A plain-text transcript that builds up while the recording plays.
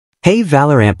Hey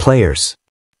Valorant players!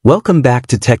 Welcome back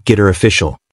to Tech Gitter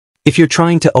Official. If you're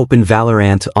trying to open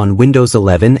Valorant on Windows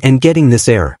 11 and getting this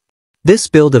error, this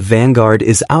build of Vanguard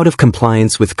is out of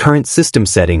compliance with current system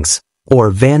settings, or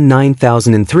VAN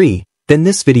 9003, then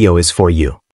this video is for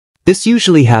you. This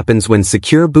usually happens when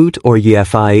Secure Boot or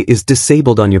UEFI is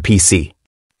disabled on your PC.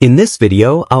 In this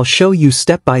video, I'll show you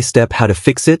step-by-step how to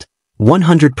fix it,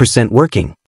 100%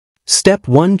 working. Step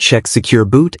 1. Check Secure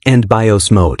Boot and BIOS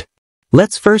mode.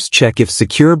 Let's first check if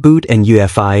Secure Boot and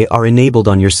UEFI are enabled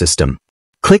on your system.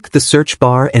 Click the search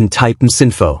bar and type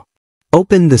msinfo.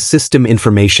 Open the System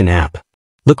Information app.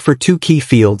 Look for two key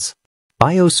fields.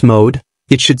 BIOS mode,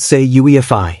 it should say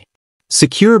UEFI.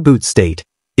 Secure Boot state,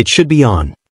 it should be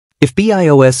on. If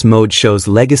BIOS mode shows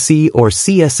Legacy or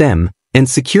CSM, and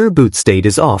Secure Boot state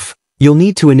is off, you'll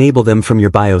need to enable them from your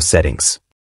BIOS settings.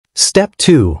 Step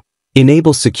 2.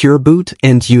 Enable Secure Boot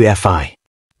and UEFI.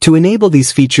 To enable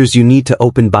these features you need to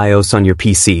open BIOS on your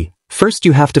PC. First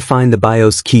you have to find the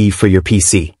BIOS key for your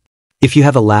PC. If you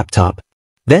have a laptop,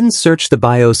 then search the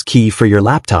BIOS key for your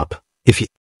laptop. If you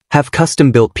have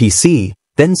custom-built PC,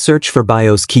 then search for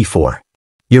BIOS key for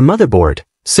your motherboard.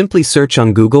 Simply search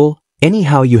on Google,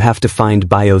 anyhow you have to find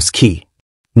BIOS key.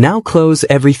 Now close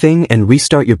everything and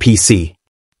restart your PC.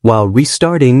 While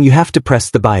restarting you have to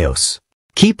press the BIOS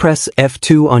key. Press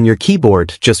F2 on your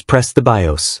keyboard, just press the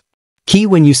BIOS key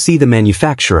when you see the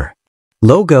manufacturer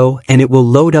logo and it will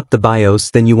load up the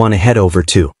BIOS. Then you want to head over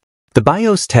to the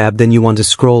BIOS tab, then you want to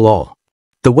scroll all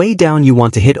the way down. You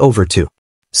want to hit over to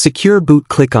Secure Boot,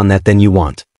 click on that, then you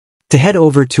want to head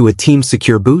over to a Team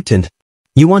Secure Boot and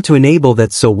you want to enable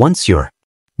that. So once you're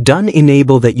done,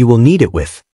 enable that. You will need it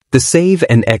with the save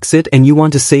and exit, and you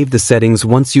want to save the settings.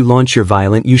 Once you launch your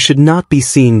Valorant you should not be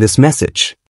seeing this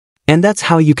message. And that's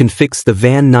how you can fix the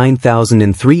VAN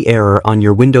 9003 error on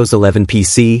your Windows 11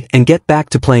 PC and get back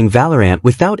to playing Valorant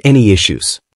without any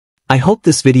issues. I hope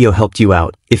this video helped you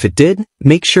out. If it did,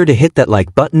 make sure to hit that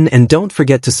like button and don't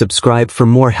forget to subscribe for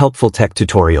more helpful tech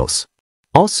tutorials.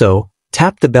 Also,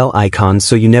 tap the bell icon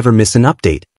so you never miss an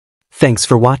update. Thanks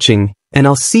for watching, and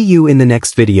I'll see you in the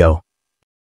next video.